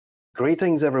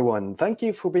Greetings, everyone. Thank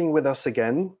you for being with us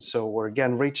again. So we're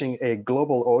again reaching a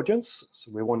global audience.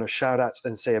 So we want to shout out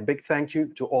and say a big thank you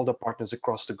to all the partners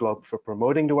across the globe for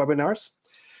promoting the webinars.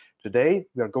 Today,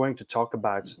 we are going to talk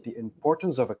about the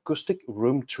importance of acoustic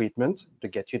room treatment to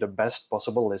get you the best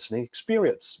possible listening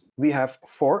experience. We have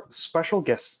 4 special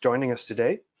guests joining us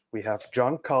today. We have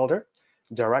John Calder,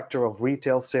 Director of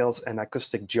Retail Sales and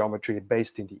Acoustic Geometry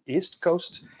based in the East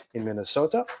Coast in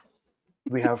Minnesota.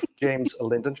 We have James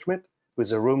Lindenschmidt, who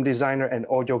is a room designer and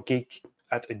audio geek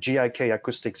at GIK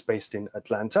Acoustics based in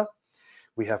Atlanta.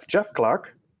 We have Jeff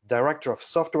Clark, Director of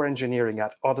Software Engineering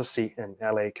at Audyssey in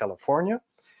LA, California.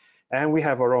 And we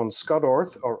have our own Scott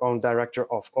Orth, our own Director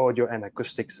of Audio and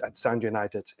Acoustics at Sound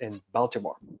United in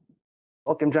Baltimore.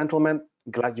 Welcome, gentlemen.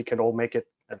 Glad you can all make it,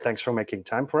 and thanks for making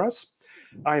time for us.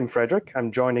 I am Frederick.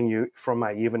 I'm joining you from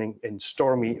my evening in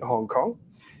stormy Hong Kong.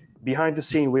 Behind the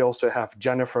scene, we also have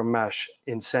Jennifer Mash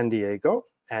in San Diego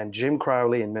and Jim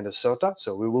Crowley in Minnesota.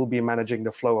 So we will be managing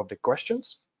the flow of the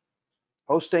questions.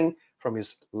 Hosting from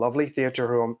his lovely theater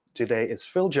room today is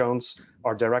Phil Jones,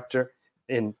 our director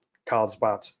in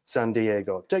Carlsbad, San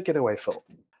Diego. Take it away, Phil.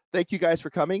 Thank you guys for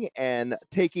coming and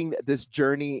taking this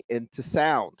journey into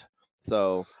sound.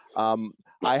 So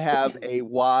I have a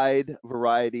wide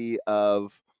variety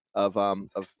of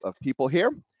people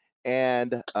here,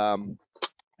 and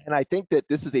I think that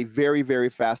this is a very, very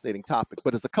fascinating topic.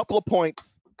 But there's a couple of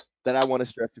points that I want to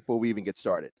stress before we even get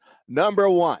started. Number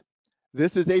one,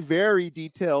 this is a very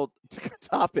detailed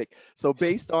topic. So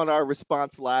based on our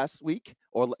response last week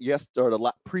or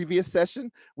the previous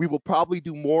session, we will probably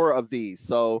do more of these.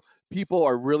 So people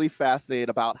are really fascinated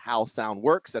about how sound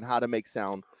works and how to make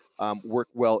sound work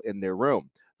well in their room.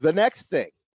 The next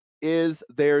thing is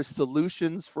there's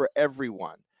solutions for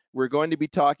everyone. We're going to be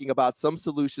talking about some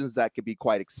solutions that can be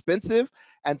quite expensive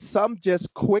and some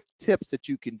just quick tips that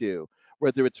you can do,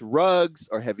 whether it's rugs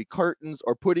or heavy curtains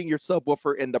or putting your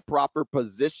subwoofer in the proper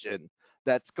position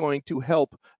that's going to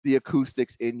help the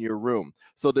acoustics in your room.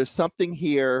 So there's something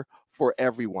here for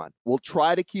everyone. We'll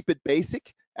try to keep it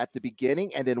basic at the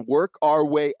beginning and then work our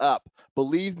way up.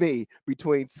 Believe me,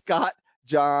 between Scott,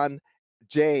 John,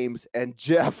 James, and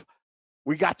Jeff,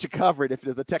 we got you covered if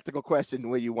there's a technical question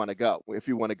where you want to go, if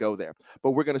you want to go there.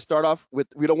 But we're going to start off with,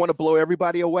 we don't want to blow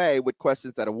everybody away with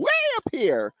questions that are way up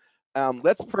here.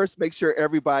 Let's first make sure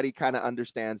everybody kind of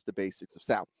understands the basics of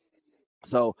sound.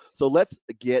 So let's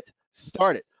get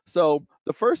started. So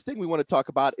the first thing we want to talk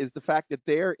about is the fact that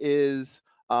there is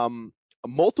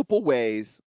multiple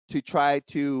ways to try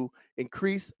to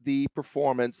increase the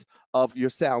performance of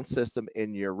your sound system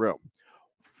in your room.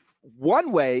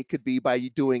 One way could be by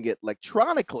you doing it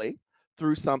electronically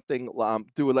through something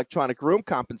through electronic room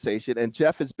compensation, and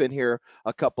Jeff has been here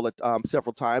a couple of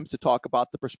several times to talk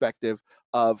about the perspective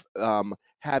of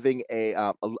having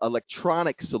a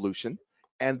electronic solution.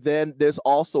 And then there's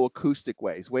also acoustic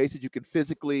ways that you can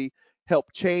physically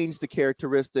help change the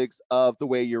characteristics of the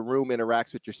way your room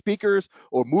interacts with your speakers,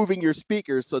 or moving your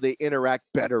speakers so they interact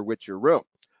better with your room.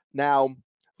 Now,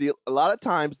 a lot of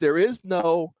times there is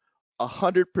no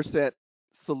 100%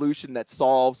 solution that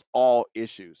solves all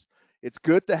issues. It's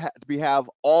good to have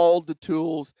all the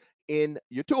tools in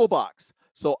your toolbox.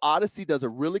 So Audyssey does a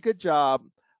really good job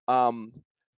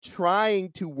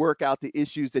trying to work out the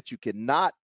issues that you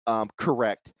cannot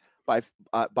correct by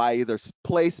either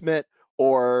placement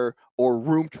or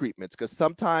room treatments, because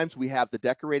sometimes we have the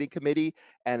decorating committee,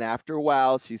 and after a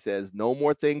while she says no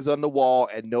more things on the wall,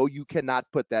 and no, you cannot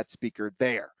put that speaker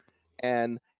there.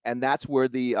 And that's where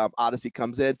the Audyssey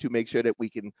comes in to make sure that we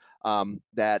can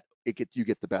you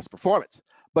get the best performance.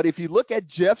 But if you look at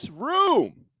Jeff's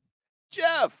room,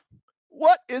 Jeff,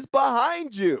 what is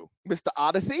behind you, Mr.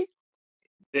 Audyssey?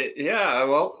 Yeah,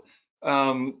 well,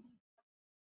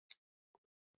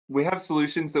 we have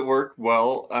solutions that work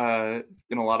well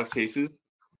in a lot of cases,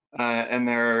 and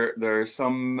there are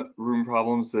some room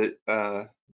problems that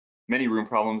many room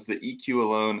problems that EQ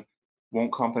alone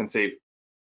won't compensate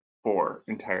for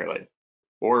entirely,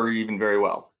 or even very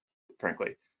well,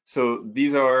 frankly. So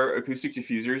these are acoustic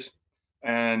diffusers,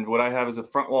 and what I have is a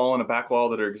front wall and a back wall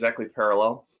that are exactly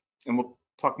parallel, and we'll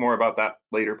talk more about that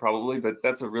later probably, but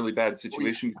that's a really bad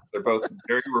situation because they're both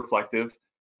very reflective,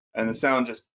 and the sound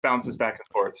just bounces back and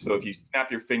forth. So if you snap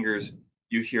your fingers,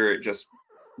 you hear it just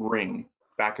ring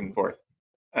back and forth,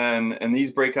 and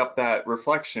these break up that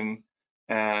reflection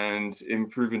and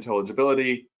improve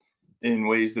intelligibility in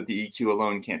ways that the EQ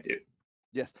alone can't do.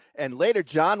 Yes, and later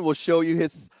John will show you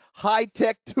his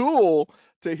high-tech tool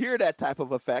to hear that type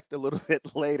of effect a little bit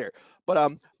later.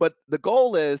 But the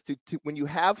goal is to when you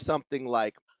have something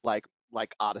like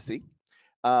Audyssey,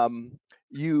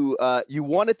 you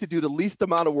want it to do the least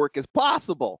amount of work as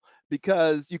possible,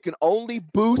 because you can only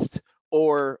boost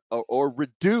or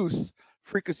reduce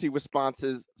frequency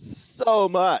responses so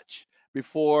much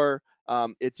before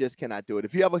it just cannot do it.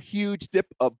 If you have a huge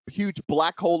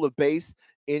black hole of bass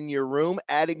in your room,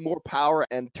 adding more power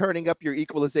and turning up your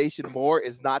equalization more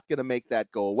is not going to make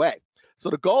that go away. So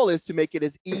the goal is to make it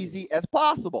as easy as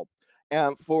possible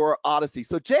for Audyssey.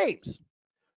 So James,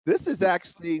 this is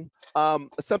actually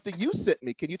something you sent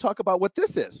me. Can you talk about what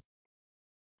this is?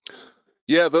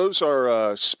 Yeah, those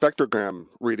are spectrogram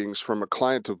readings from a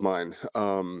client of mine.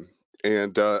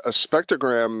 And a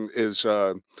spectrogram is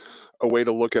a way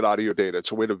to look at audio data.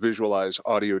 It's a way to visualize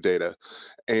audio data.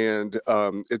 And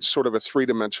it's sort of a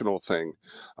three-dimensional thing.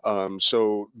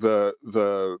 So the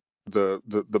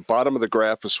bottom of the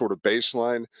graph is sort of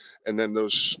baseline, and then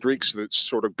those streaks that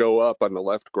sort of go up on the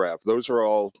left graph, those are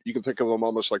all, you can think of them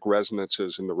almost like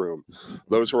resonances in the room.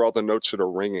 Those are all the notes that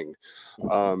are ringing.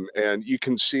 And you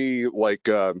can see, like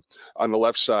on the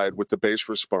left side with the bass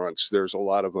response, there's a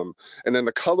lot of them. And then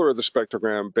the color of the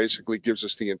spectrogram basically gives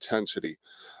us the intensity.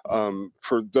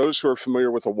 For those who are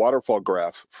familiar with a waterfall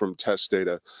graph from test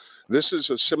data, this is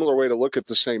a similar way to look at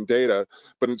the same data,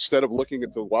 but instead of looking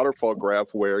at the waterfall graph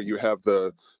where you have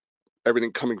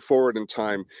everything coming forward in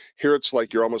time, here it's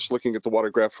like you're almost looking at the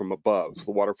waterfall graph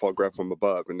from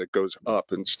above, and it goes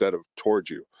up instead of towards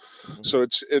you. So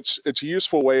it's a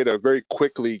useful way to very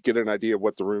quickly get an idea of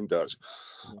what the room does.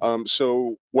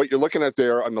 So what you're looking at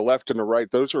there on the left and the right,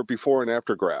 those are before and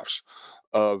after graphs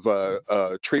of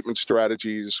treatment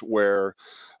strategies where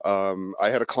I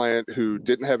had a client who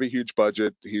didn't have a huge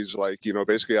budget. He's like,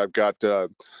 basically I've got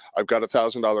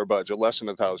 $1,000 budget, less than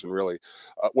 1,000 really.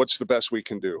 What's the best we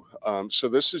can do? So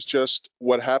this is just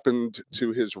what happened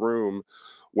to his room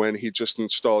when he just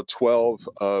installed 12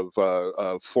 of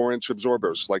 4-inch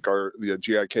absorbers, like the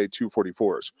GIK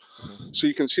 244s. So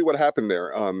you can see what happened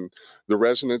there. The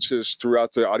resonances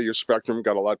throughout the audio spectrum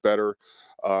got a lot better.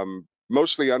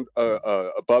 Mostly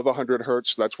above 100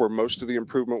 hertz, that's where most of the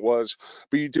improvement was,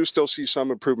 but you do still see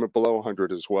some improvement below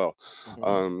 100 as well.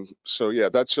 So yeah,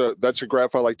 that's a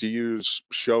graph I like to use,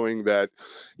 showing that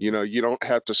you don't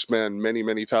have to spend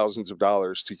many thousands of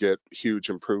dollars to get huge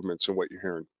improvements in what you're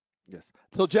hearing. Yes.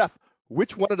 So Jeff,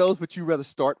 which one of those would you rather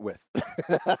start with?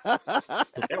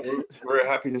 Yeah, we're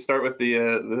happy to start with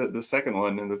the second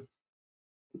one, and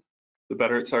the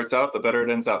better it starts out, the better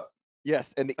it ends up.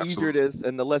 Yes, and the easier it is,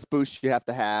 and the less boost you have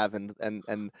to have, and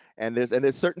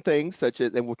there's certain things such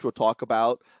as, and which we'll talk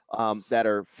about, that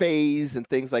are phase and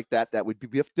things like that would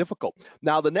be difficult.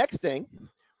 Now the next thing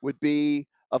would be,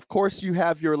 of course, you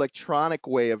have your electronic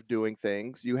way of doing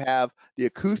things, you have the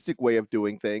acoustic way of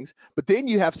doing things, but then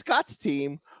you have Scott's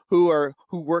team who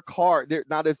work hard.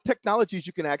 Now there's technologies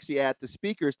you can actually add to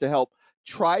speakers to help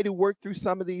try to work through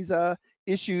some of these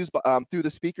issues through the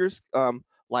speakers.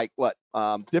 Like what,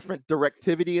 different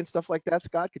directivity and stuff like that,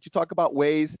 Scott? Could you talk about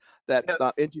ways that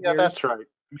engineers? Yeah, that's right.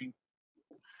 I mean,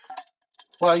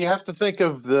 well, you have to think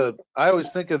of I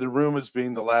always think of the room as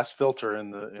being the last filter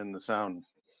in the sound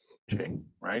chain,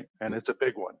 right? And it's a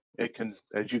big one. It can,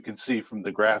 as you can see from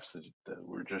the graphs that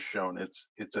were just shown, it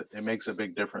makes a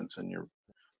big difference in your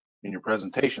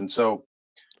presentation. So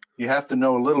you have to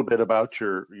know a little bit about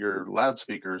your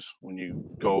loudspeakers when you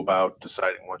go about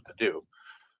deciding what to do.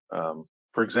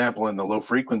 For example, in the low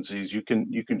frequencies, you can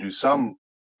do some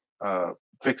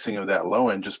fixing of that low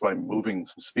end just by moving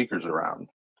some speakers around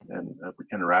and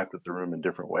interact with the room in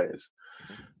different ways.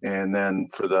 And then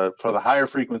for the higher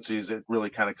frequencies, it really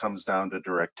kind of comes down to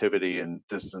directivity and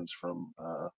distance from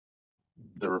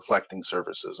the reflecting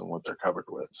surfaces and what they're covered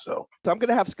with. So I'm going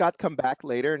to have Scott come back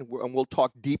later, and we'll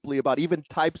talk deeply about even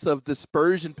types of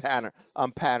dispersion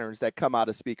patterns that come out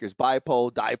of speakers,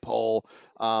 bipole, dipole,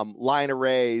 line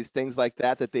arrays, things like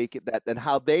that and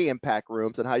how they impact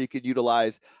rooms, and how you could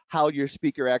utilize how your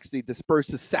speaker actually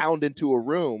disperses sound into a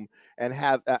room,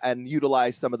 and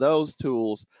utilize some of those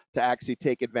tools to actually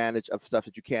take advantage of stuff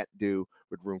that you can't do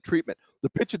with room treatment. The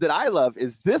picture that I love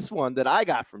is this one that I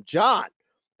got from John.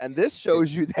 And this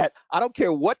shows you that I don't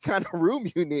care what kind of room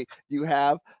you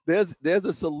have, there's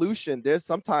a solution. There's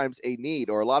sometimes a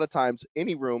need, or a lot of times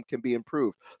any room can be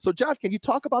improved. So John, can you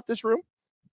talk about this room?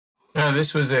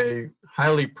 This was a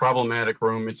highly problematic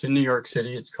room. It's in New York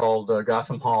City. It's called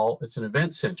Gotham Hall. It's an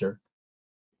event center.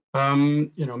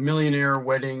 Millionaire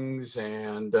weddings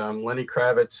and Lenny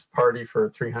Kravitz party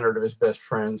for 300 of his best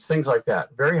friends, things like that.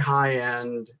 Very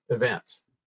high-end events.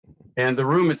 And the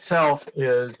room itself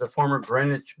is the former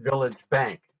Greenwich Village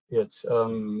Bank. It's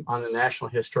on the National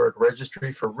Historic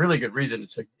Registry for really good reason.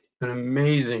 It's an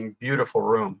amazing, beautiful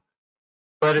room.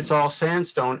 But it's all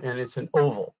sandstone, and it's an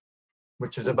oval.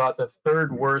 which is about the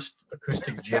third worst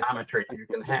acoustic geometry you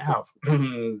can have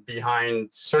behind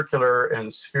circular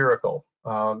and spherical.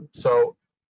 So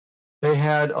they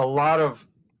had a lot of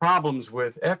problems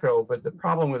with echo, but the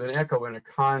problem with an echo in a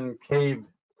concave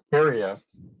area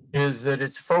is that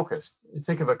it's focused. You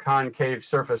think of a concave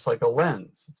surface like a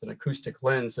lens. It's an acoustic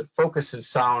lens that focuses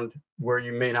sound where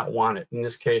you may not want it. In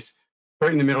this case,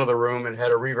 right in the middle of the room, it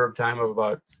had a reverb time of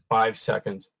about 5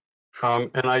 seconds.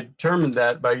 And I determined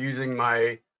that by using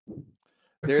my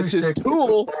There's his acoustic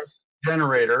tool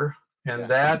generator, and Yeah.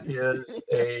 that is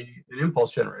an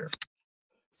impulse generator.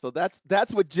 So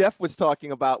that's what Jeff was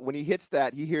talking about. When he hits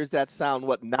that, he hears that sound,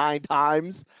 what, 9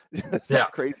 times? Is that Yeah.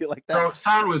 crazy like that? So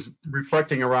sound was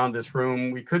reflecting around this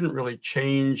room. We couldn't really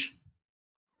change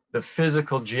the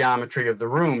physical geometry of the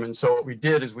room. And so what we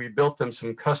did is we built them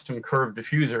some custom curved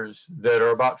diffusers that are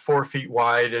about 4 feet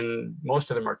wide, and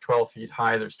most of them are 12 feet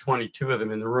high. There's 22 of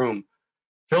them in the room.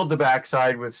 Filled the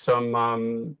backside with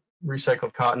some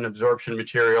recycled cotton absorption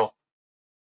material,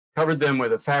 covered them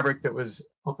with a fabric that was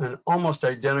an almost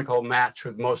identical match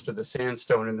with most of the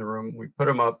sandstone in the room. We put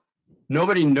them up.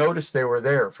 Nobody noticed they were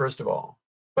there, first of all,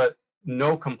 but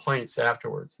no complaints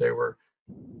afterwards. They were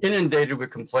inundated with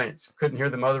complaints. Couldn't hear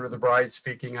the mother of the bride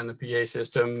speaking on the PA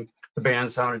system. The band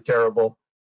sounded terrible.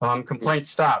 Complaints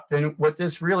stopped. And what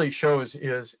this really shows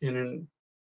is in an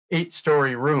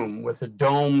 8-story room with a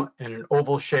dome and an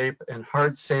oval shape and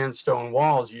hard sandstone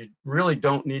walls, you really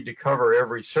don't need to cover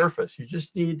every surface. You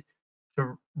just need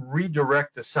to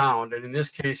redirect the sound. And in this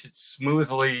case, it's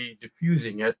smoothly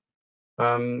diffusing it,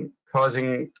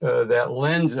 causing that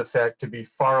lens effect to be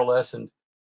far lessened.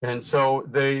 And so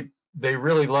they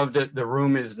really loved it. The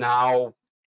room is now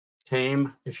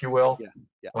tame, if you will. Yeah.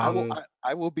 I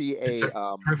will be It's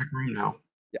a perfect room now.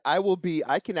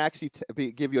 I can actually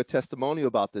give you a testimonial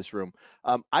about this room.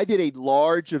 I did a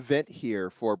large event here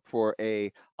for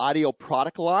a audio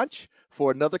product launch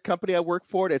for another company I work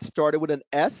for that started with an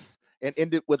S and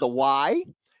ended with a Y.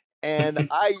 And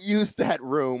I used that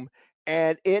room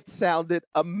and it sounded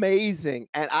amazing.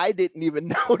 And I didn't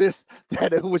even notice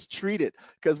that it was treated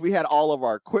because we had all of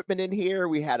our equipment in here.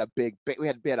 We had a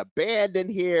band in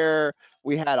here.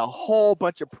 We had a whole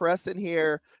bunch of press in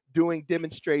here doing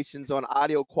demonstrations on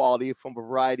audio quality from a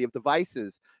variety of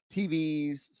devices,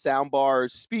 TVs, sound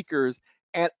bars, speakers,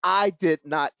 and I did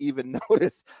not even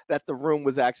notice that the room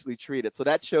was actually treated. So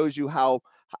that shows you how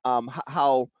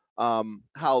you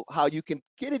can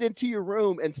get it into your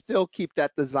room and still keep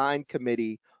that design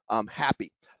committee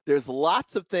happy. There's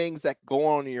lots of things that go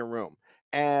on in your room,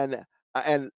 and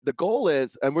the goal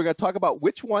is, and we're going to talk about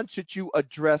which one should you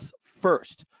address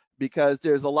first, because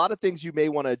there's a lot of things you may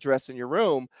want to address in your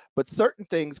room, but certain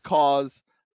things cause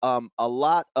a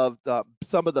lot of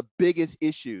some of the biggest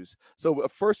issues. So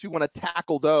first we want to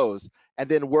tackle those and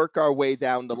then work our way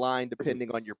down the line depending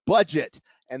on your budget.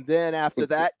 And then after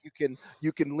that, you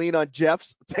can lean on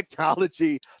Jeff's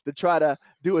technology to try to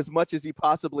do as much as he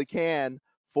possibly can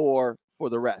for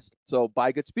the rest. So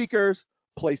buy good speakers,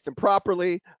 place them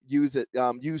properly, use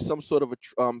some sort of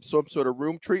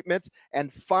room treatments,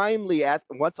 and finally,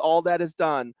 once all that is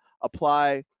done,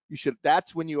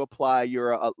 that's when you apply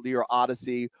your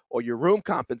Audyssey or your room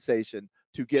compensation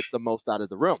to get the most out of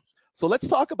the room. So let's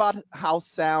talk about how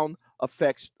sound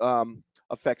affects the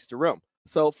room.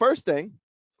 So first thing,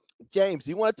 James,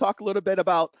 you want to talk a little bit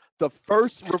about the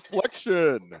first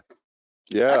reflection?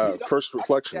 Yeah, first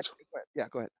reflections. Yeah,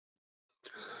 go ahead.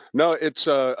 No, it's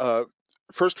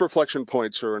first reflection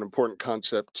points are an important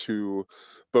concept to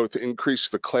both increase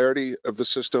the clarity of the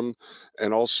system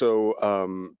and also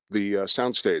the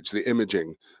soundstage, the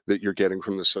imaging that you're getting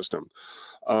from the system.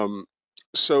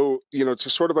 So, to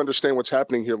sort of understand what's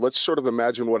happening here, let's sort of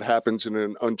imagine what happens in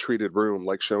an untreated room,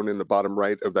 like shown in the bottom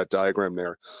right of that diagram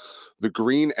there. The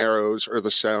green arrows are the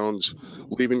sounds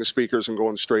leaving the speakers and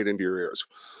going straight into your ears.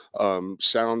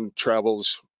 Sound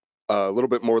travels a little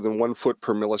bit more than 1 foot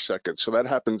per millisecond. So that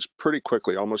happens pretty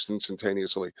quickly, almost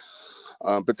instantaneously.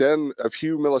 But then a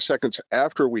few milliseconds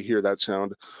after we hear that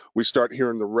sound, we start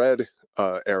hearing the red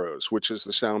arrows, which is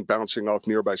the sound bouncing off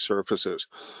nearby surfaces.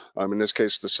 In this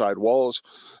case, the side walls,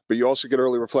 but you also get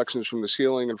early reflections from the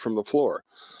ceiling and from the floor.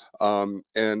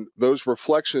 And those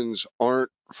reflections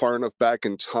aren't far enough back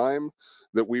in time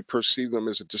that we perceive them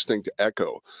as a distinct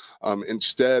echo.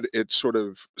 Instead, it sort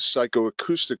of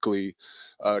psychoacoustically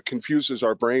confuses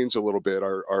our brains a little bit,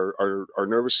 our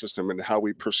nervous system, and how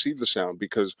we perceive the sound,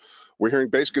 because we're hearing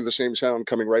basically the same sound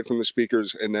coming right from the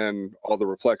speakers and then all the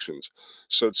reflections.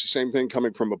 So it's the same thing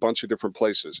coming from a bunch of different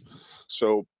places.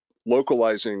 So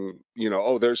localizing,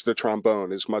 oh, there's the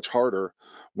trombone is much harder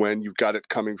when you've got it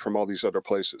coming from all these other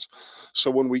places.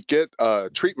 So when we get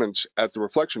treatments at the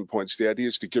reflection points, the idea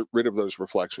is to get rid of those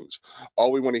reflections.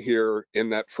 All we want to hear in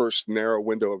that first narrow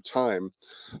window of time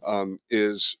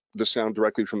is the sound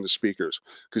directly from the speakers,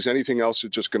 because anything else is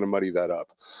just going to muddy that up.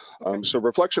 So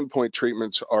reflection point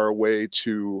treatments are a way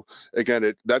to,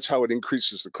 again, that's how it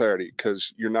increases the clarity,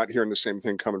 because you're not hearing the same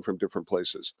thing coming from different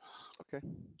places.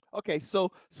 Okay.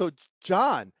 So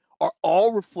John, are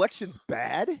all reflections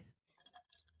bad?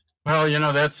 Well,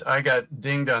 I got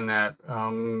dinged on that.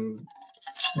 One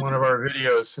of our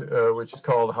videos, which is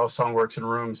called How Sound Works in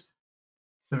Rooms,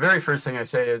 the very first thing I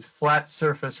say is flat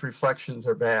surface reflections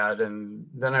are bad. And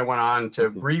then I went on to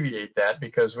abbreviate that,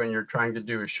 because when you're trying to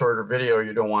do a shorter video,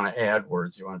 you don't want to add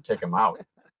words, you want to take them out.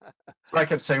 So I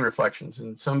kept saying reflections,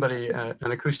 and somebody, an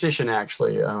acoustician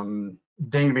actually,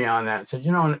 dinged me on that and said,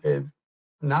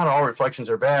 not all reflections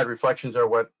are bad. Reflections are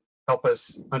what help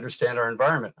us understand our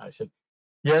environment. I said,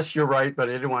 yes, you're right, but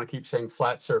I didn't want to keep saying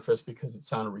flat surface because it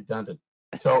sounded redundant.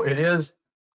 So it is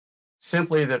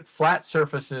simply that flat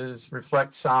surfaces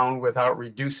reflect sound without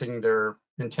reducing their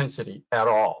intensity at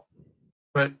all.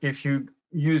 But if you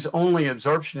use only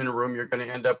absorption in a room, you're going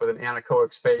to end up with an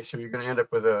anechoic space, or you're going to end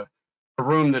up with a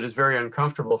room that is very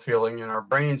uncomfortable feeling, and our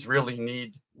brains really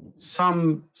need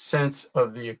some sense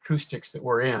of the acoustics that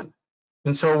we're in.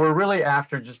 And so we're really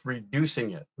after just reducing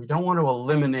it. We don't want to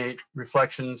eliminate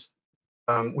reflections.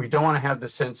 We don't want to have the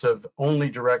sense of only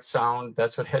direct sound.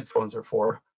 That's what headphones are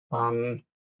for.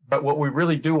 But what we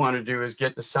really do want to do is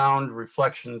get the sound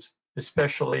reflections,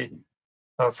 especially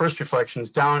first reflections,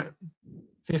 down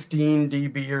 15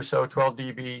 dB or so, 12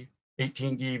 dB,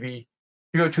 18 dB. If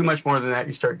you go too much more than that,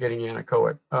 you start getting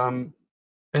anechoic.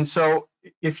 And so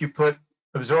if you put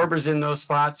absorbers in those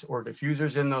spots or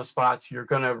diffusers in those spots, you're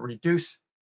going to reduce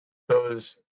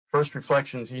those first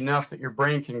reflections enough that your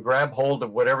brain can grab hold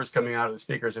of whatever's coming out of the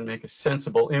speakers and make a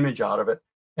sensible image out of it.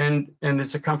 And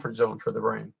it's a comfort zone for the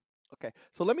brain. Okay,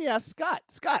 so let me ask Scott.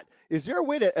 Scott, is there a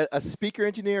way that a speaker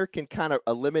engineer can kind of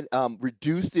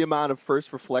reduce the amount of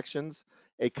first reflections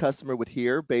a customer would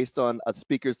hear based on a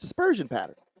speaker's dispersion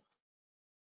pattern?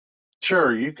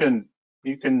 Sure, you can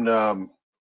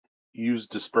use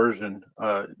dispersion.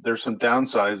 There's some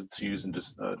downsides to using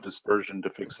dispersion to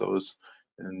fix those,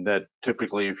 and that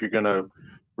typically, if you're going to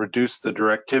reduce the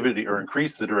directivity or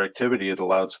increase the directivity of the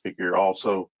loudspeaker, you're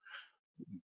also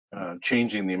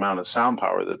changing the amount of sound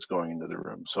power that's going into the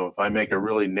room. So if I make a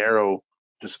really narrow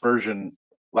dispersion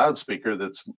loudspeaker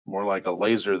that's more like a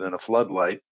laser than a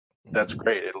floodlight, that's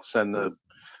great. It'll send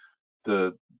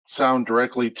the sound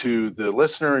directly to the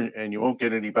listener, and you won't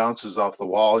get any bounces off the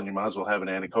wall, and you might as well have an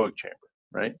anechoic chamber,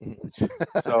 right?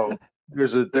 So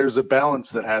there's a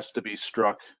balance that has to be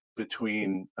struck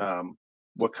between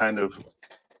what kind of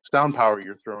sound power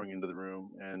you're throwing into the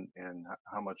room and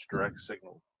how much direct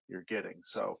signal you're getting.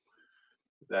 So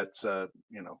that's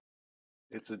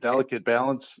it's a delicate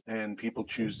balance, and people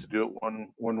choose to do it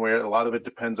one way. A lot of it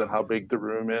depends on how big the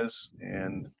room is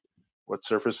and what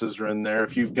surfaces are in there.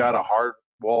 If you've got a hard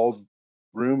walled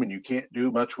room and you can't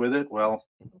do much with it, well,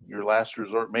 your last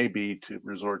resort may be to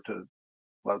resort to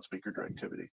loudspeaker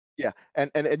directivity. Yeah,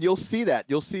 and you'll see that.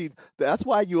 That's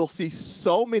why you'll see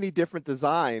so many different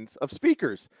designs of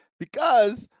speakers,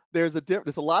 because there's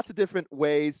lots of different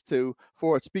ways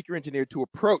for a speaker engineer to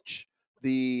approach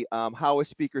the how a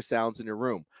speaker sounds in your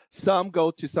room. Some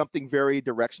go to something very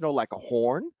directional, like a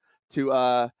horn,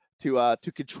 to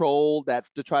control that,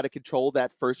 to try to control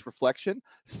that first reflection.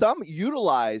 Some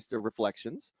utilize the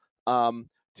reflections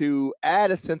to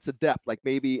add a sense of depth, like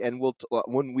maybe, and we'll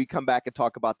when we come back and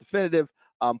talk about definitive,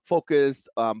 focused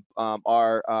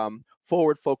are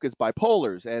forward focused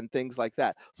bipolars and things like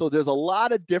that. So there's a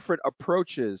lot of different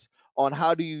approaches on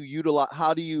how do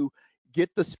you get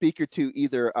the speaker to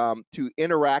either to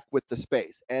interact with the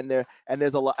space, and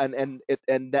there's a lot, and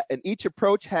each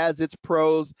approach has its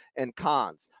pros and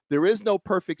cons. There is no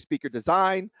perfect speaker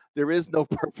design. There is no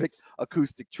perfect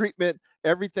acoustic treatment.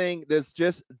 Everything, there's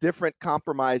just different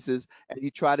compromises, and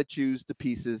you try to choose the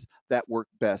pieces that work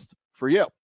best for you.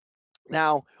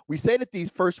 Now, we say that these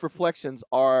first reflections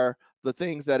are the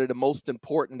things that are the most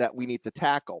important that we need to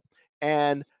tackle.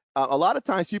 And a lot of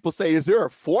times people say, is there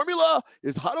a formula?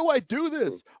 How do I do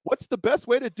this? What's the best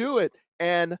way to do it?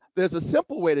 And there's a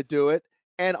simple way to do it.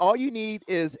 And all you need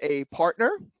is a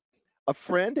partner, a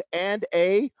friend, and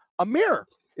a mirror.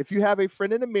 If you have a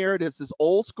friend and a mirror, there's this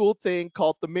old school thing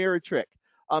called the mirror trick.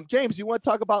 James, you want to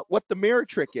talk about what the mirror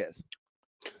trick is?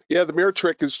 Yeah, the mirror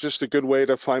trick is just a good way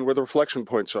to find where the reflection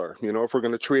points are. If we're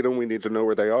going to treat them, we need to know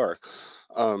where they are.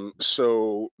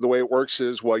 So the way it works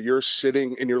is, while you're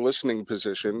sitting in your listening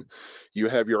position, you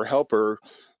have your helper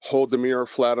hold the mirror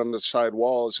flat on the side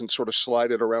walls and sort of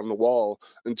slide it around the wall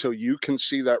until you can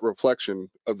see that reflection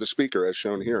of the speaker as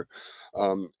shown here.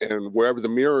 And wherever the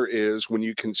mirror is, when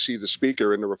you can see the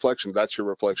speaker in the reflection, that's your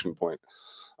reflection point.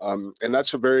 And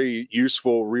that's a very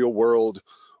useful real world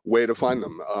way to find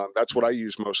them. That's what I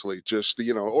use mostly, just,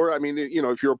 or I mean,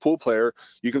 if you're a pool player,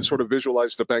 you can sort of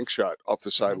visualize the bank shot off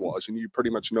the sidewalls and you pretty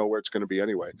much know where it's going to be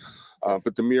anyway.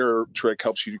 But the mirror trick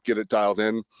helps you get it dialed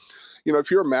in.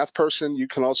 If you're a math person, you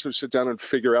can also sit down and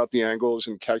figure out the angles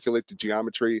and calculate the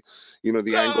geometry,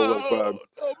 the angle of,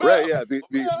 right, yeah,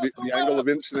 the angle of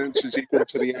incidence is equal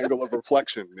to the angle of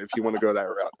reflection if you want to go that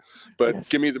route. But Yes.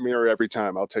 give me the mirror every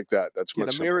time. I'll take that. That's Yeah,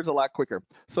 much the mirror is a lot quicker.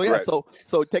 So yeah, Right.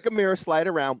 so take a mirror, slide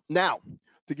around. Now,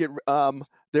 to get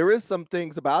there is some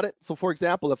things about it. So for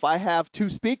example, if I have 2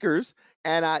 speakers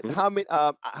and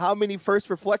how many first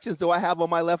reflections do I have on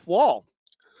my left wall?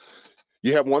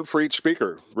 You have one for each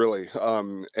speaker, really,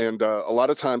 and a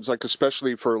lot of times, like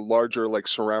especially for larger like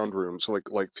surround rooms,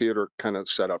 like theater kind of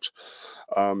setups.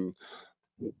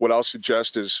 What I'll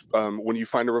suggest is when you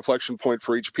find a reflection point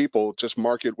for each people, just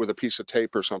mark it with a piece of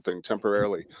tape or something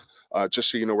temporarily, just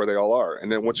so you know where they all are.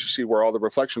 And then once you see where all the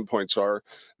reflection points are,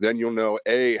 then you'll know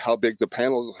how big the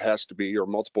panel has to be, or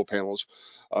multiple panels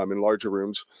in larger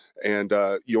rooms, and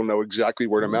you'll know exactly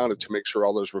where to mount it to make sure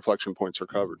all those reflection points are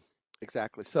covered.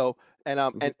 Exactly. So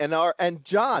and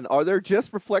John, are there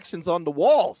just reflections on the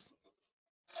walls?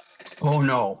 Oh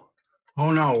no.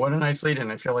 Oh no, what a nice lead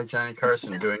in. I feel like Johnny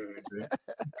Carson doing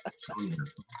So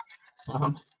where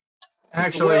else can I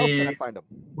actually, find them?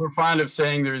 we're fond of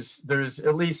saying there's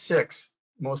at least 6.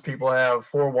 Most people have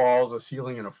 4 walls, a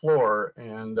ceiling, and a floor,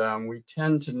 and we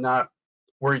tend to not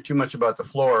worry too much about the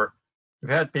floor. We've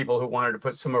had people who wanted to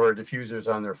put some of our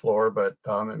diffusers on their floor, but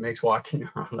it makes walking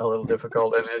around a little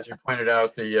difficult. And as you pointed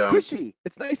out, the Cushy.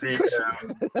 It's nice and cushy.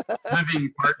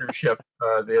 living partnership,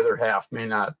 the other half may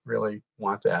not really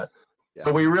want that. Yeah.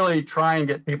 So we really try and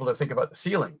get people to think about the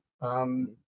ceiling. The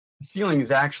ceiling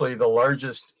is actually the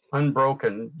largest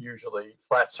unbroken, usually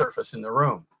flat surface in the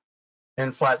room.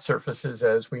 And flat surfaces,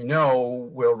 as we know,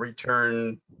 will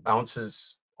return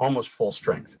bounces almost full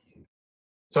strength.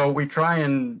 So we try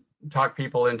and talk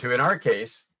people into, in our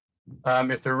case,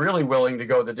 if they're really willing to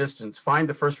go the distance, find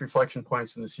the first reflection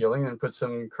points in the ceiling and put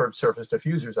some curved surface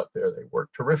diffusers up there. They work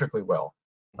terrifically well.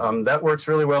 That works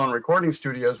really well in recording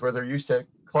studios where they're used to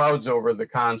clouds over the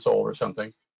console or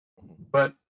something.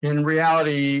 But in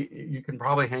reality, you can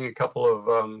probably hang a couple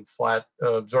of flat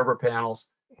absorber panels,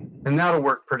 and that'll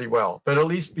work pretty well. But at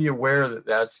least be aware that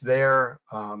that's there.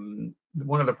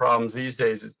 One of the problems these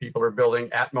days is people are building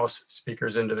Atmos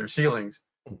speakers into their ceilings,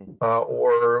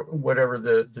 or whatever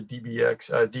the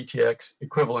DTX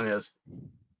equivalent is.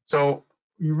 So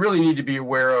you really need to be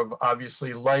aware of,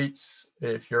 obviously, lights.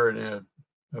 If you're in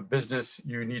a business,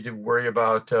 you need to worry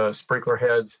about sprinkler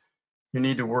heads. You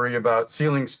need to worry about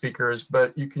ceiling speakers,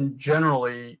 but you can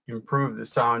generally improve the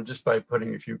sound just by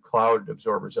putting a few cloud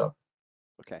absorbers up.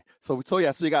 Okay. So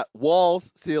you got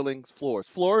walls, ceilings, floors.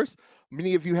 Floors,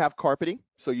 many of you have carpeting,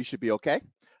 so you should be okay.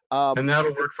 And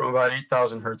that'll work from about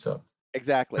 8,000 hertz up.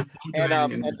 Exactly.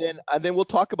 And then we'll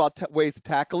talk about ways to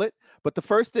tackle it. But the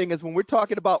first thing is, when we're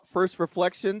talking about first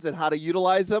reflections and how to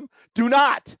utilize them, do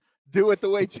not do it the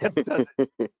way Jeff does it.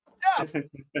 Jeff,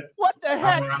 what the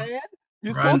heck, man?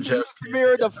 You're supposed to use the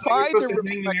mirror to find the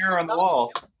reflection. Mirror on the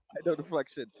wall. No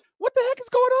deflection. What the heck is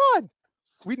going on?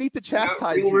 We need to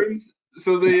chastise real you. Rooms.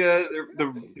 So the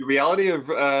reality of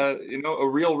a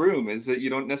real room is that you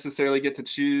don't necessarily get to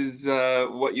choose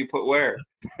what you put where.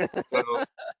 So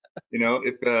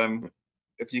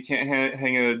if you can't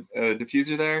hang a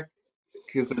diffuser there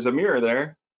because there's a mirror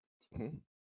there,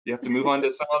 you have to move on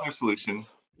to some other solution.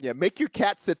 Yeah, make your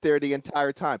cat sit there the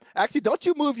entire time. Actually, don't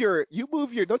you move your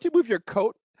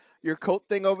coat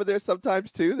thing over there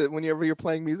sometimes too, that whenever you're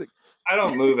playing music? I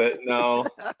don't move it, no.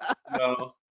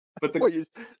 But the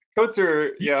coats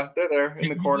are, they're there in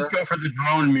the corner. Just go for the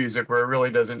drone music where it really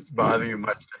doesn't bother you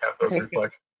much to have those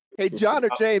reflections. Hey, John or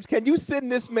James, can you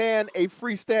send this man a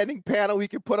freestanding panel he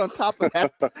can put on top of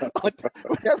that?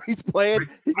 Whenever he's playing,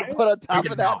 he can put on top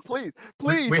of that.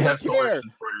 Please, we take have care.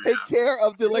 Take care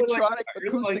of the electronic I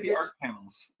really like the art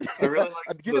panels. I really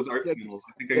like those art panels.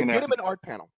 I think I'm gonna get him an art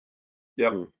panel.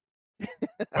 Yep.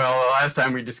 Well, last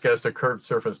time we discussed a curved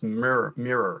surface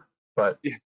mirror, but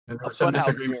and there was some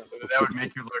disagreement whether that would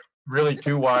make you look really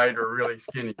too wide or really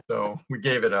skinny, so we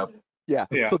gave it up. Yeah.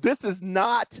 So this is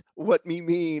not what we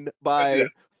mean by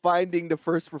finding the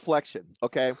first reflection.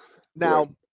 Okay. Now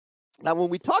when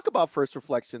we talk about first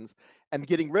reflections, and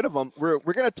getting rid of them, we're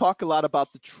going to talk a lot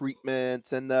about the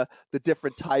treatments and the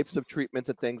different types of treatments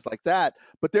and things like that.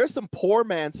 But there's some poor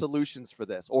man solutions for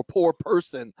this, or poor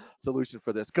person solution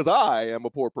for this, because I am a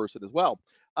poor person as well.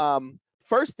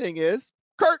 First thing is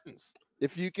curtains.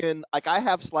 If you can, like, I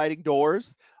have sliding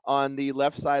doors on the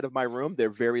left side of my room. They're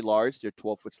very large. They're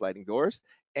 12-foot sliding doors.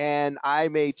 And I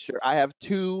made sure I have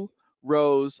 2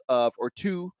 rows of, or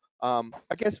 2, I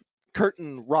guess,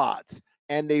 curtain rods,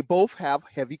 and they both have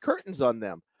heavy curtains on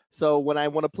them. So when I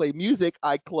want to play music,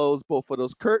 I close both of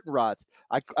those curtain rods.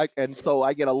 And so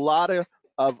I get a lot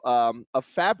of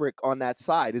fabric on that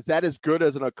side. Is that as good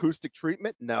as an acoustic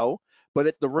treatment? No,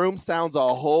 but the room sounds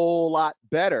a whole lot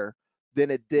better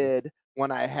than it did when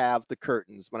I have the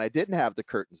curtains, when I didn't have the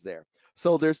curtains there.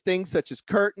 So there's things such as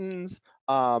curtains,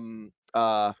 rugs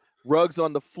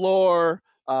on the floor,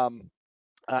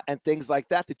 and things like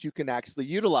that that you can actually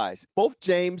utilize. Both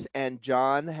James and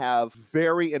John have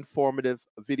very informative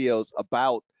videos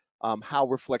about how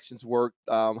reflections work,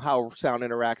 how sound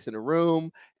interacts in a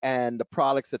room, and the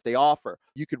products that they offer.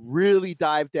 You could really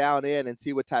dive down in and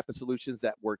see what type of solutions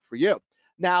that work for you.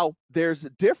 Now, there's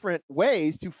different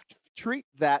ways to treat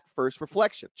that first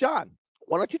reflection. John,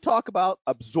 why don't you talk about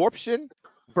absorption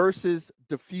versus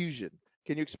diffusion?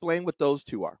 Can you explain what those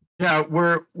two are? Yeah,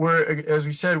 we're as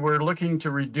we said, we're looking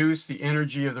to reduce the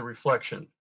energy of the reflection.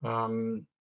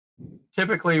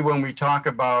 Typically, when we talk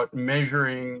about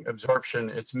measuring absorption,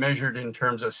 it's measured in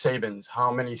terms of sabins.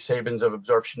 How many sabins of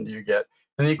absorption do you get?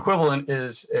 And the equivalent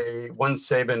is one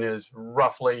sabin is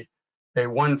roughly a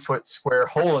 1-foot square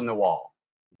hole in the wall.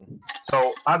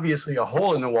 So obviously, a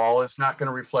hole in the wall is not going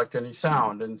to reflect any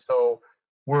sound, and so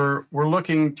we're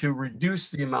looking to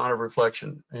reduce the amount of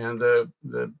reflection, and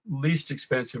the least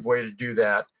expensive way to do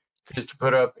that is to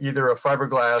put up either a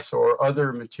fiberglass or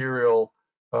other material,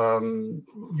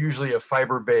 usually a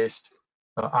fiber-based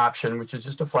option, which is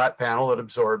just a flat panel that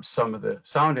absorbs some of the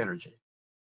sound energy.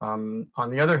 On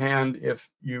the other hand, if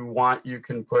you want, you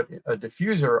can put a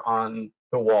diffuser on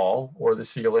the wall or the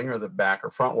ceiling or the back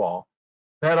or front wall.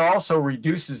 That also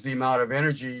reduces the amount of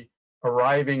energy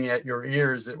arriving at your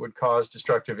ears that would cause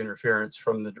destructive interference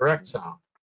from the direct sound.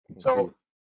 So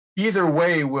either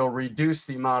way will reduce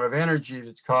the amount of energy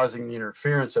that's causing the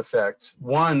interference effects,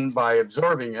 one by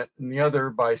absorbing it and the other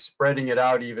by spreading it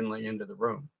out evenly into the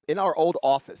room. In our old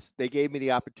office, they gave me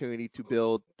the opportunity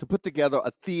to put together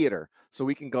a theater so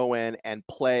we can go in and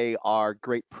play our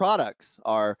great products,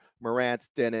 our Marantz,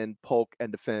 Denon, Polk,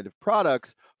 and Definitive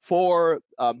products for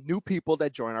new people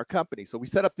that join our company. So we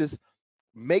set up this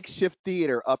makeshift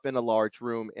theater up in a large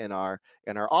room in our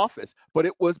office, but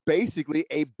it was basically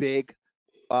a big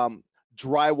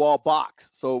drywall box.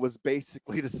 So it was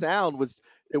basically, the sound was,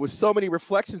 it was so many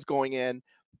reflections going in,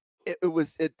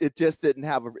 it just didn't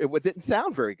have it didn't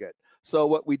sound very good. So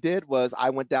what we did was I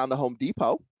went down to Home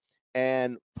Depot,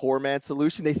 and poor man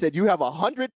solution, they said you have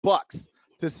 $100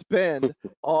 to spend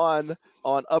on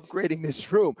upgrading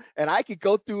this room, and I could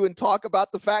go through and talk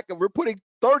about the fact that we're putting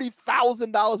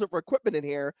 $30,000 of equipment in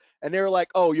here, and they were like,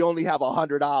 oh, you only have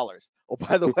 $100. Oh,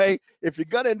 by the way, if you're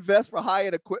gonna invest for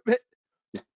high-end equipment,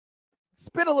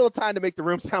 spend a little time to make the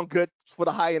room sound good for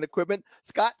the high-end equipment.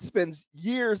 Scott spends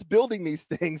years building these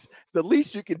things. The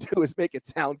least you can do is make it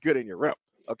sound good in your room.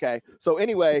 Okay. So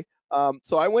anyway,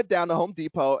 so I went down to Home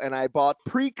Depot and I bought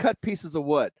pre-cut pieces of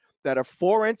wood that are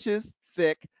 4 inches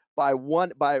thick by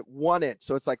 1 inch.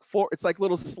 So it's like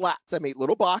little slats. I made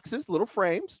little boxes, little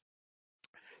frames.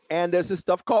 And there's this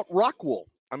stuff called rock wool.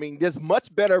 I mean, there's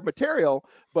much better material,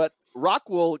 but rock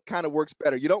wool kind of works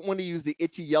better. You don't want to use the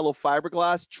itchy yellow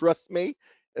fiberglass, trust me.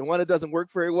 And one, it doesn't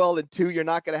work very well, and two, you're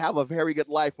not going to have a very good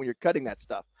life when you're cutting that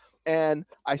stuff. And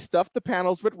I stuffed the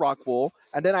panels with rock wool,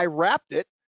 and then I wrapped it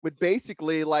with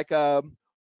basically like a,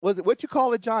 was it, what you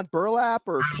call it, John? Burlap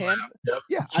or canvas? Yep.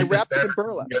 Yeah, I wrapped it in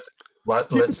burlap.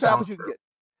 Cheapest fabric you can get.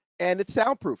 And it's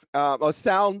soundproof.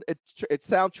 It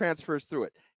sound transfers through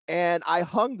it. And I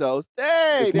hung those.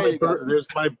 Hey, there's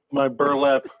my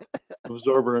burlap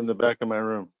absorber in the back of my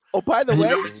room. Oh, by the way,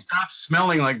 it stops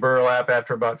smelling like burlap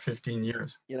after about 15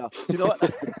 years. You know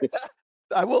what?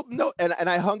 I will note, and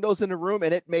I hung those in the room,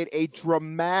 and it made a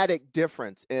dramatic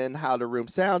difference in how the room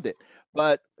sounded.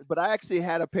 But I actually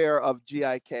had a pair of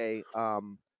GIK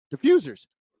diffusers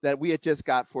that we had just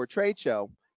got for a trade show,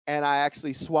 and I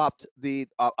actually swapped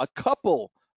a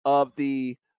couple of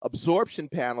the absorption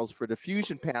panels for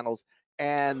diffusion panels,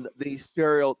 and the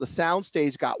sound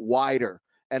stage got wider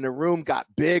and the room got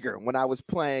bigger when I was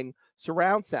playing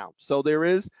surround sound. So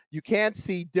you can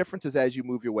see differences as you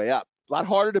move your way up. It's a lot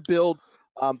harder to build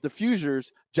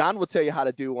diffusers. John will tell you how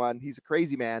to do one. He's a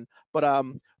crazy man, but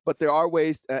there are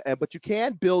ways, but you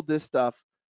can build this stuff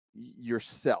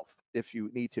yourself if you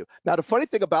need to. Now, the funny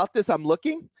thing about this, I'm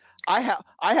looking, I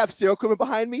have stereo equipment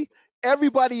behind me.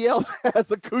 Everybody else has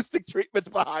acoustic treatments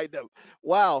behind them.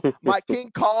 Wow. My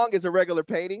King Kong is a regular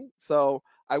painting, so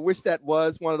I wish that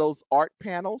was one of those art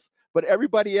panels, but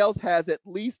everybody else has at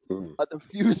least a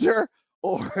diffuser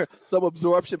or some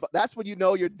absorption. But that's when you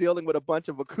know you're dealing with a bunch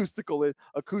of acoustic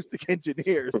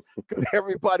engineers, because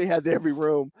everybody has every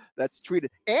room that's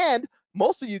treated. And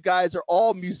most of you guys are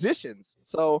all musicians,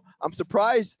 so I'm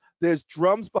surprised there's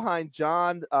drums behind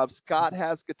John. Scott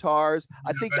has guitars.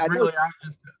 But really,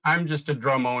 I'm just a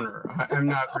drum owner. I'm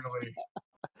not really.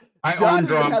 I John own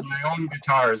even drums. has. I own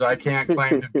guitars. I can't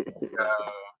claim to be.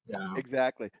 Yeah.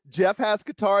 Exactly. Jeff has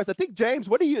guitars. I think James.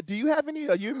 What do you have any?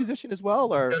 Are you a musician as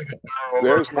well, or? Got a guitar over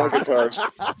There's my across-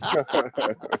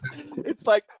 guitars. It's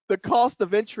like the cost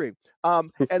of entry.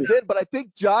 And then, but I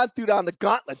think John threw down the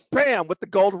gauntlet, bam, with the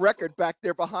gold record back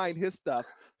there behind his stuff.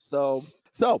 So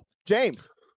James,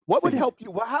 what would help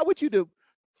you? How would you do?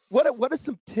 What are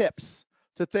some tips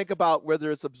to think about, whether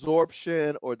it's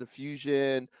absorption or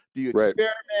diffusion? Do you Right.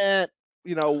 experiment?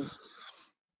 You know.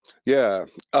 Yeah.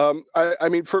 I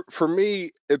mean, for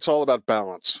me, it's all about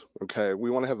balance. Okay. We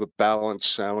want to have a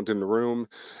balanced sound in the room,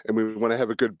 and we want to have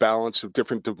a good balance of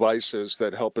different devices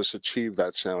that help us achieve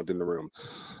that sound in the room.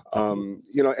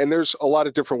 You know, and there's a lot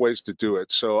of different ways to do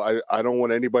it. So I don't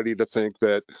want anybody to think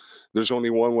that there's only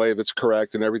one way that's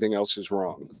correct and everything else is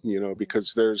wrong, you know,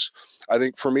 because I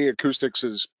think for me, acoustics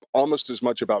is almost as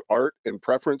much about art and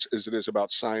preference as it is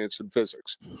about science and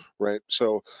physics, right?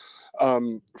 So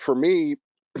for me,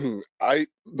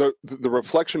 the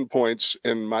reflection points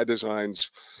in my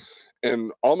designs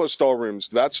in almost all rooms,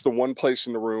 that's the one place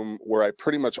in the room where I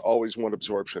pretty much always want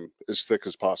absorption as thick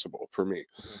as possible for me.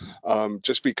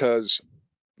 Just because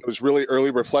those really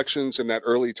early reflections and that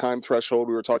early time threshold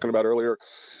we were talking about earlier.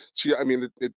 See, I mean,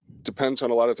 it depends on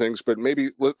a lot of things, but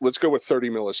maybe let's go with 30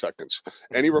 milliseconds.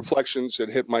 Any reflections that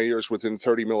hit my ears within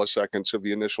 30 milliseconds of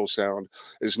the initial sound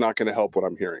is not going to help what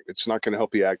I'm hearing. It's not going to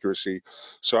help the accuracy.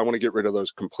 So I want to get rid of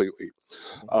those completely.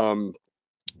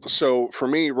 So for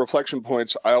me, reflection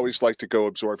points, I always like to go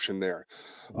absorption there.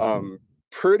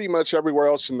 Pretty much everywhere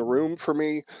else in the room for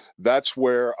me, that's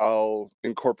where I'll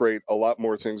incorporate a lot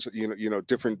more things, you know,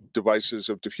 different devices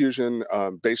of diffusion,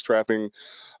 bass trapping,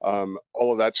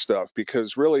 all of that stuff.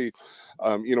 Because really,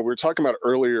 you know, we were talking about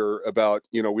earlier about,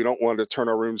 you know, we don't want to turn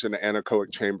our rooms into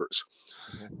anechoic chambers.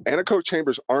 Anechoic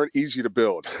chambers aren't easy to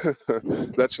build.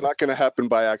 That's not going to happen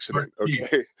by accident.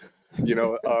 Okay. You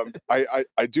know,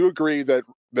 I do agree that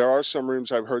there are some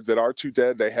rooms I've heard that are too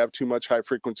dead. They have too much high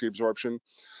frequency absorption.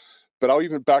 But I'll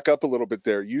even back up a little bit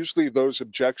there. Usually those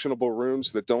objectionable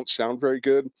rooms that don't sound very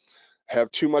good have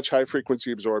too much high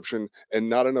frequency absorption and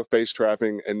not enough bass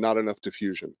trapping and not enough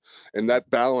diffusion. And that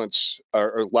balance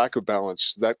or lack of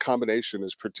balance, that combination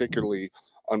is particularly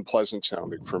unpleasant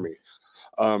sounding for me.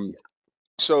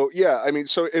 So yeah, I mean,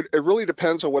 so it really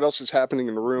depends on what else is happening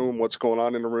in the room, what's going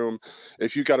on in the room.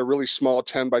 If you got a really small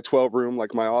 10 by 12 room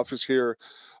like my office here,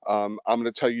 I'm going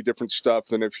to tell you different stuff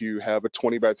than if you have a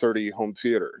 20 by 30 home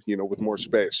theater, you know, with more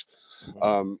space.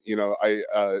 You know,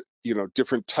 you know,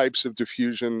 different types of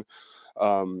diffusion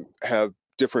have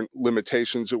different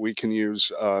limitations that we can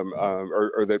use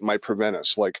or that might prevent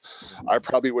us. Like I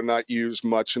probably would not use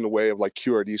much in the way of like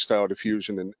QRD style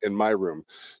diffusion in my room,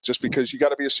 just because you got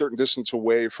to be a certain distance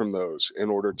away from those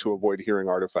in order to avoid hearing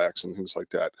artifacts and things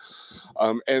like that.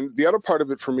 And the other part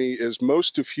of it for me is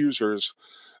most diffusers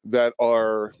that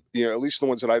are, you know, at least the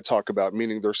ones that I talk about,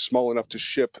 meaning they're small enough to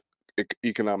ship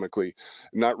economically,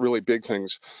 not really big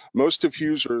things. Most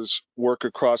diffusers work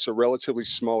across a relatively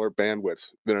smaller bandwidth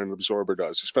than an absorber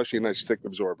does, especially a nice thick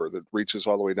absorber that reaches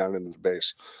all the way down into the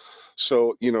bass.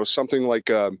 So, you know, something like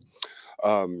you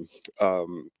know,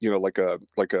 like a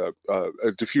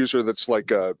diffuser that's like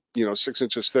you know, 6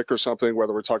 inches thick or something,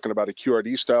 whether we're talking about a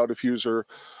QRD style diffuser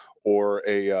or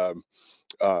a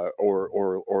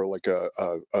or like a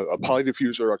poly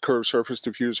diffuser, a curved surface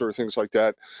diffuser, things like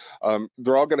that.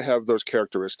 They're all going to have those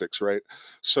characteristics, right?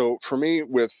 So for me,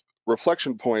 with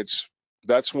reflection points,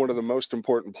 that's one of the most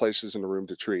important places in the room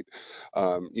to treat,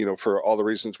 you know, for all the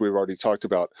reasons we've already talked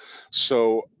about.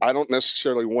 So I don't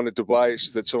necessarily want a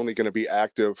device that's only going to be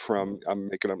active from, I'm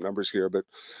making up numbers here, but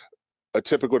a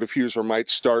typical diffuser might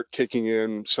start kicking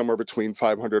in somewhere between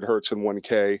 500 hertz and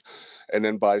 1K, and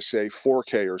then by say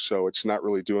 4K or so, it's not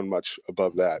really doing much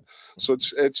above that. So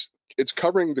it's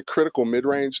covering the critical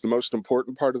mid-range, the most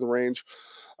important part of the range,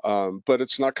 but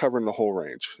it's not covering the whole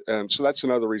range. And so that's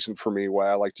another reason for me why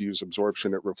I like to use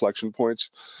absorption at reflection points.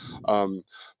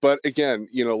 But again,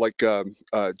 you know, like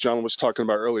John was talking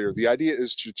about earlier, the idea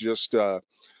is to just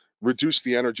reduce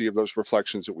the energy of those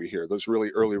reflections that we hear, those really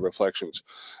early reflections.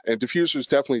 And diffusers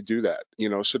definitely do that, you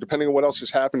know, so depending on what else is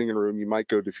happening in a room, you might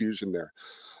go diffusion there.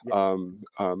 Yeah.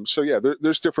 So yeah,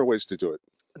 there's different ways to do it.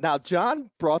 Now, John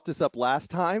brought this up last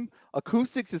time.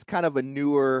 Acoustics is kind of a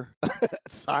newer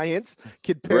science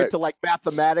compared Right, to like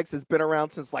mathematics. It's been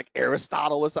around since like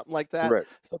Aristotle or something like that. right.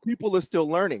 So people are still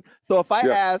learning. So if I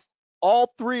Yeah, asked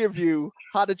all three of you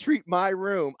how to treat my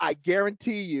room, I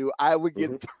guarantee you I would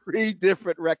get Mhm. 3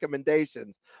 different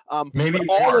recommendations. Maybe But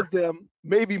all more. of them,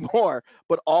 maybe more,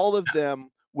 but all of them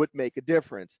would make a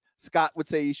difference. Scott would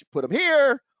say you should put them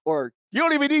here, or you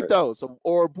don't even need right, those,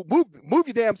 or move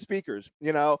your damn speakers,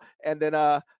 you know. And then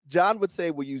John would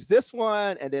say we'll use this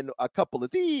one, and then a couple of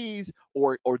these,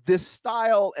 or this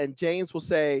style, and James will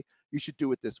say you should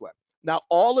do it this way. Now,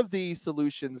 all of these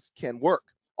solutions can work.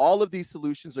 All of these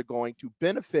solutions are going to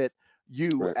benefit you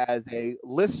right. as a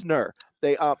listener.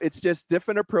 They it's just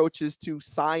different approaches to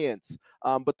science,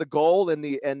 but the goal and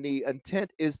the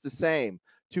intent is the same: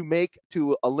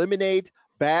 to eliminate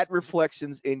bad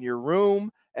reflections in your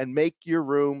room and make your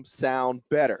room sound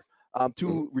better. Mhm.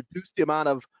 To reduce the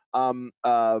amount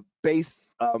of bass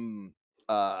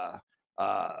uh,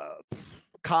 uh,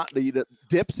 the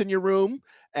dips in your room,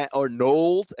 or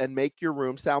nolls, and make your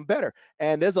room sound better.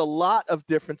 And there's a lot of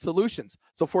different solutions.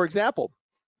 So, for example,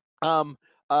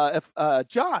 if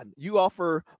John, you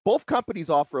offer, both companies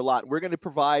offer a lot. We're going to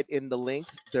provide in the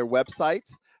links their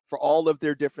websites for all of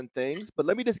their different things. But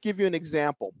let me just give you an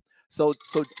example. So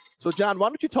John, why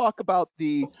don't you talk about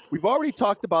we've already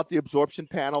talked about the absorption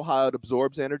panel, how it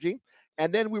absorbs energy.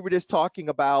 And then we were just talking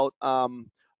about,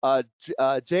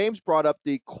 James brought up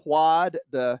the quadratic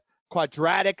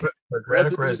Quadratic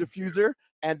residue residue. diffuser,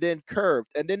 and then curved.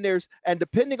 And then and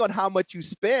depending on how much you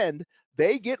spend,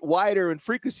 they get wider in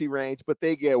frequency range, but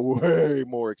they get way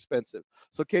more expensive.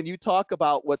 So can you talk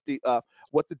about what the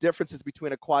difference is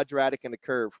between a quadratic and a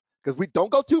curve? Because we don't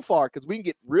go too far, because we can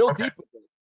get real Okay. deep with it.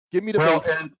 Give me the Well,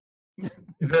 basics. and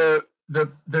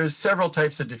there's several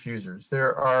types of diffusers.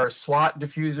 There are slot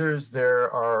diffusers. There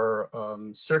are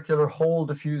circular hole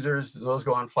diffusers. Those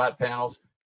go on flat panels.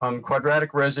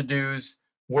 Quadratic residues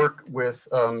work with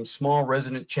small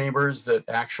resonant chambers that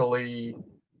actually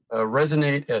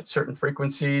resonate at certain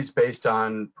frequencies based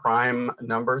on prime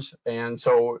numbers. And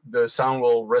so the sound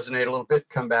will resonate a little bit,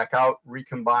 come back out,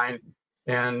 recombine,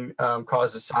 and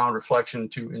cause the sound reflection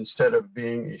to, instead of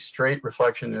being a straight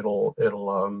reflection, it'll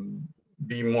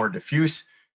be more diffuse.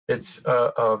 It's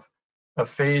a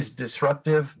phase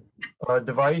disruptive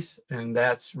device, and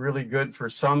that's really good for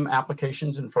some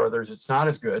applications, and for others it's not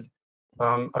as good.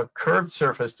 A curved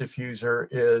surface diffuser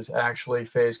is actually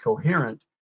phase coherent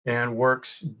and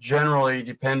works generally,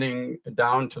 depending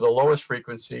down to the lowest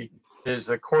frequency, is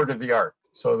the core of the art.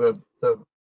 So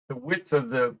the width of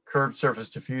the curved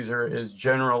surface diffuser is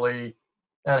generally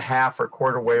at half or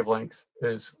quarter wavelength,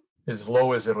 is as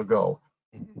low as it'll go.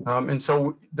 And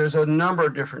so there's a number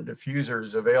of different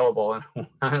diffusers available.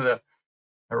 And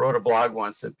I wrote a blog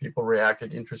once that people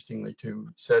reacted interestingly to,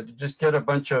 said just get a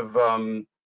bunch of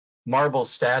marble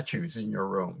statues in your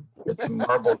room. Get some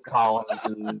marble columns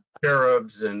and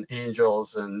cherubs and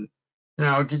angels, and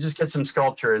you just get some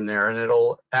sculpture in there, and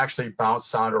it'll actually bounce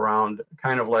sound around,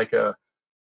 kind of like a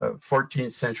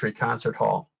 14th century concert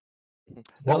hall. Now,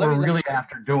 What we're really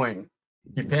after doing,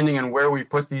 depending on where we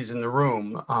put these in the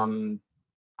room,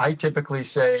 I typically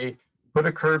say put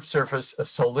a curved surface, a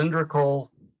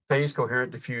cylindrical phase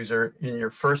coherent diffuser in your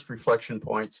first reflection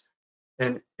points.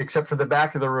 And except for the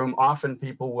back of the room, often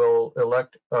people will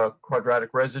elect a quadratic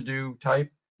residue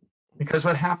type, because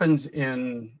what happens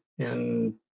in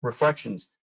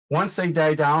reflections, once they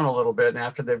die down a little bit and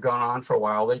after they've gone on for a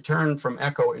while, they turn from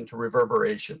echo into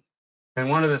reverberation.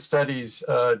 And one of the studies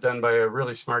done by a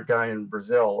really smart guy in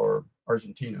Brazil or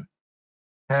Argentina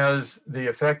has the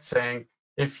effect saying,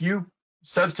 if you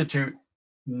substitute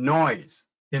noise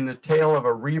in the tail of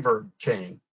a reverb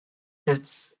chain,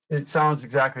 it sounds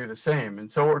exactly the same.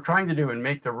 And so what we're trying to do and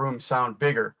make the room sound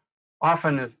bigger.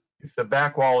 Often if the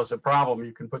back wall is a problem,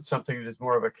 you can put something that is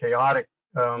more of a chaotic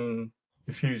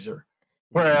diffuser.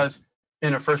 Whereas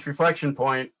in a first reflection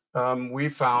point,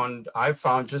 I've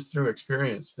found just through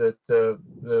experience that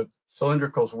the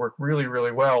cylindricals work really,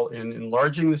 really well in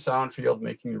enlarging the sound field,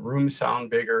 making the room sound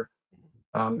bigger,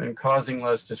 and causing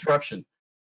less disruption.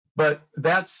 But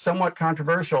that's somewhat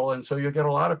controversial, and so you'll get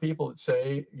a lot of people that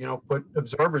say, put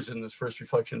absorbers in those first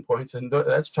reflection points, and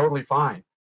that's totally fine.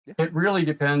 Yeah. It really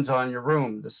depends on your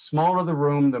room. The smaller the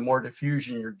room, the more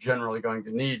diffusion you're generally going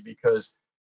to need, because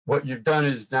what you've done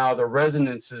is now the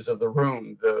resonances of the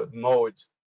room, the modes,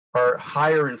 are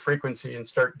higher in frequency and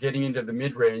start getting into the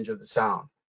mid-range of the sound.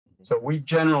 So we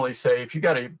generally say if you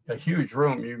got a huge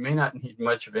room, you may not need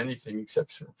much of anything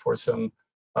except for some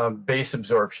base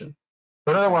absorption.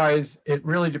 But otherwise, it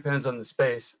really depends on the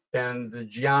space and the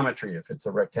geometry. If it's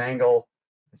a rectangle,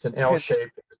 it's an L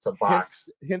shape, if it's a box.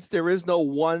 Hence, there is no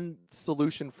one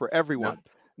solution for everyone.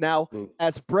 No. Now,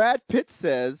 as Brad Pitt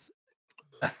says,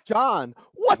 John,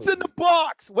 what's in the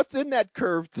box? What's in that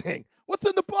curved thing? What's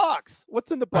in the box?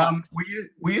 What's in the box?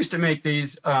 We used to make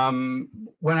these when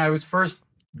I was first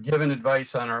given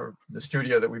advice on the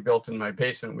studio that we built in my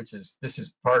basement, this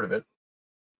is part of it.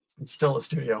 It's still a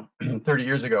studio 30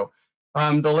 years ago.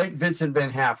 The late Vincent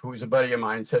Van Haff, who was a buddy of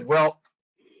mine, said, well,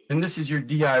 and this is your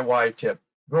DIY tip,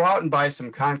 go out and buy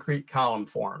some concrete column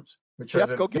forms, which are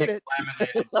the go get it.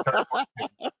 laminated cardboard.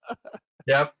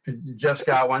 Yep, Jeff's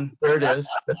got one. There it is.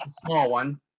 That's a small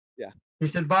one. Yeah. He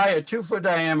said, buy a 2-foot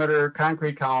diameter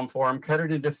concrete column form, cut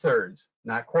it into thirds,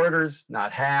 not quarters,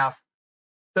 not half,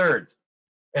 thirds.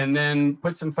 And then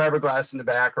put some fiberglass in the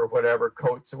back or whatever,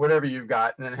 coats or whatever you've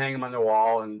got, and then hang them on the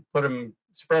wall and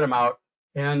spread them out.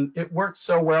 And it worked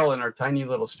so well in our tiny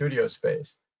little studio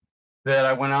space that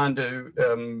I went on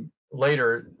to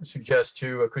later suggest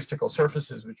to Acoustical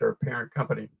Surfaces, which are a parent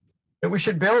company, that we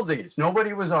should build these.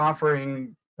 Nobody was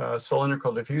offering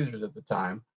cylindrical diffusers at the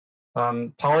time.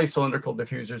 Polycylindrical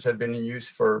diffusers had been in use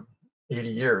for 80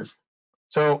 years.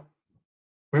 So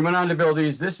we went on to build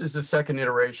these. This is the second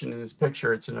iteration in this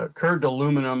picture. It's a curved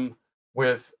aluminum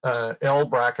with L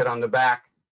bracket on the back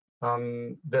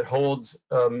that holds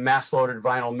a mass-loaded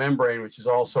vinyl membrane, which is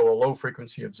also a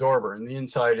low-frequency absorber. And the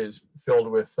inside is filled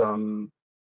with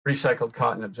recycled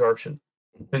cotton absorption.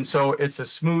 And so it's a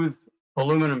smooth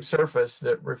aluminum surface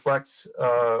that reflects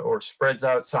or spreads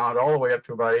out sound all the way up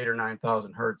to about 8,000 or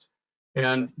 9,000 hertz.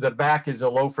 And the back is a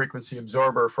low-frequency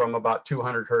absorber from about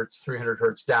 200 hertz, 300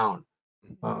 hertz down.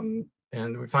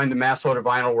 And we find the mass-loaded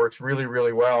vinyl works really,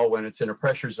 really well when it's in a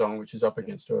pressure zone, which is up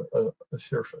against a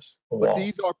surface, a wall. But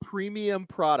these are premium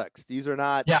products. These are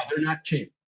not. Yeah, they're not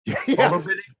cheap. Yeah.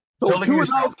 So 2 of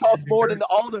those cost more than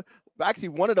all the. Actually,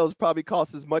 1 of those probably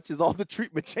costs as much as all the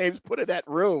treatment James put in that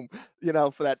room,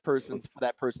 for that person's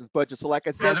budget. So, like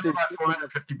I said, they're about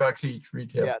 $450 each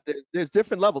retail. Yeah, there's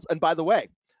different levels. And by the way,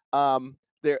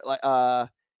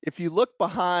 if you look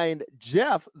behind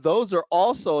Jeff, those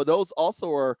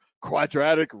also are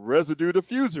quadratic residue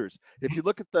diffusers. If you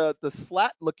look at the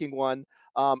slat-looking one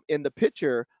in the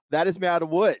picture, that is made out of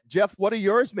wood. Jeff, what are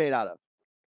yours made out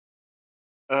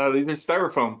of? These are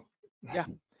styrofoam. Yeah,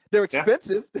 they're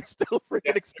expensive. Yeah. They're still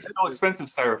freaking expensive. They're still expensive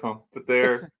styrofoam, but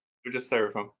they're just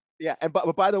styrofoam. Yeah, and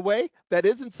but by the way, that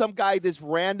isn't some guy just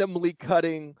randomly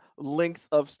cutting lengths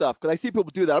of stuff, because I see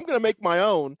people do that. I'm going to make my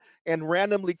own and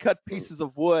randomly cut pieces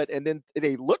of wood, and then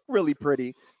they look really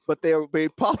pretty, but they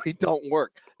probably don't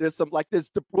work. There's some like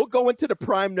this. We'll go into the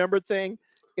prime number thing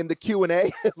in the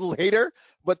Q&A later,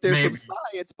 but there's some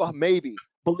science. Maybe,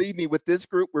 believe me, with this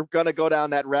group, we're going to go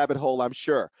down that rabbit hole, I'm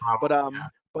sure.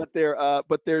 But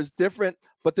there's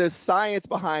science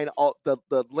behind all the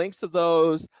lengths of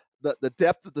those. The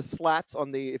depth of the slats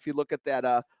on if you look at that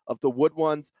of the wood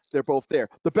ones, they're both there.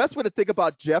 The best way to think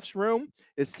about Jeff's room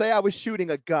is, say I was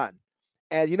shooting a gun,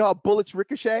 and you know how bullets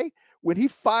ricochet? When he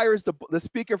fires the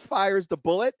speaker fires the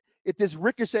bullet, it just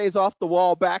ricochets off the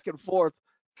wall back and forth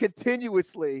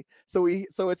continuously. So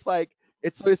it's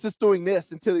just doing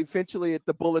this until eventually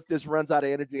the bullet just runs out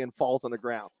of energy and falls on the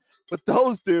ground. What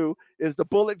those do is the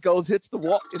bullet hits the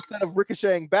wall, instead of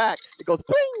ricocheting back, it goes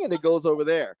bing and it goes over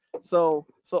there.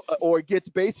 Or it hits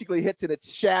and it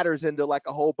shatters into like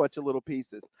a whole bunch of little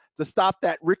pieces to stop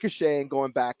that ricocheting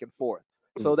going back and forth.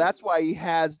 So that's why he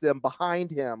has them behind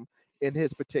him in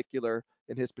his particular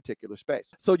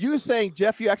space. So you were saying,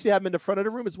 Jeff, you actually have them in the front of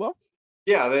the room as well?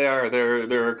 Yeah, they are.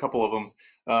 There are a couple of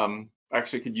them.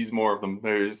 Actually could use more of them.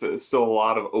 There's still a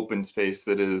lot of open space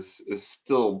that is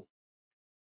still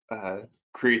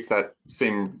creates that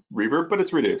same reverb, but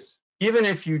it's reduced. Even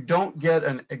if you don't get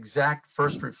an exact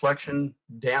first reflection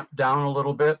damped down a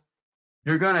little bit,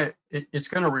 it's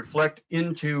gonna reflect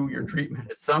into your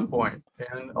treatment at some point.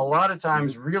 And a lot of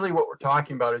times, really what we're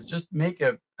talking about is just make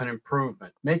an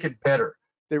improvement, make it better.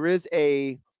 There is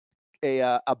a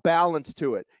balance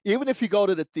to it. Even if you go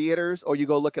to the theaters or you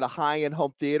go look at a high-end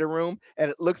home theater room and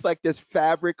it looks like there's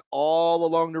fabric all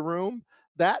along the room,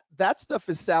 that stuff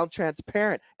is sound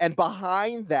transparent, and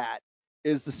behind that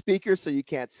is the speakers, so you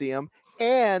can't see them,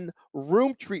 and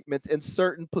room treatments in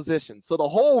certain positions. So the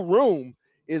whole room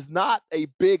is not a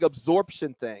big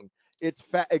absorption thing. It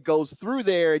goes through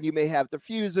there, and you may have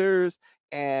diffusers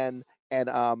and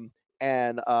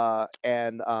and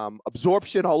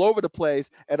absorption all over the place.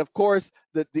 And of course,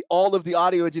 all of the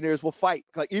audio engineers will fight.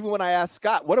 Like even when I asked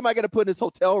Scott, what am I going to put in this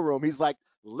hotel room? He's like,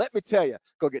 let me tell you,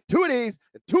 go get 2 of these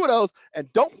and 2 of those,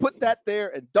 and don't put that there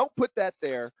and don't put that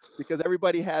there, because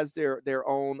everybody has their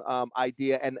own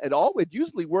idea, and it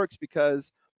usually works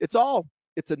because it's a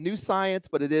new science,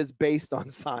 but it is based on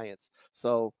science.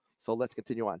 So let's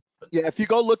continue on. Yeah, if you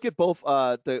go look at both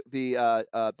the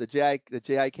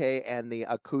JIK and the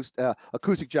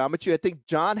acoustic geometry, I think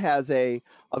John has a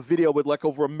video with like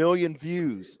over 1 million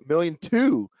views, 1.2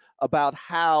 million, about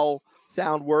how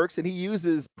sound works, and he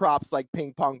uses props like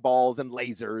ping pong balls and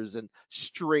lasers and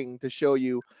string to show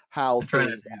you how I'm trying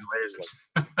to things do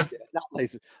lasers. yeah, not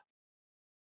lasers,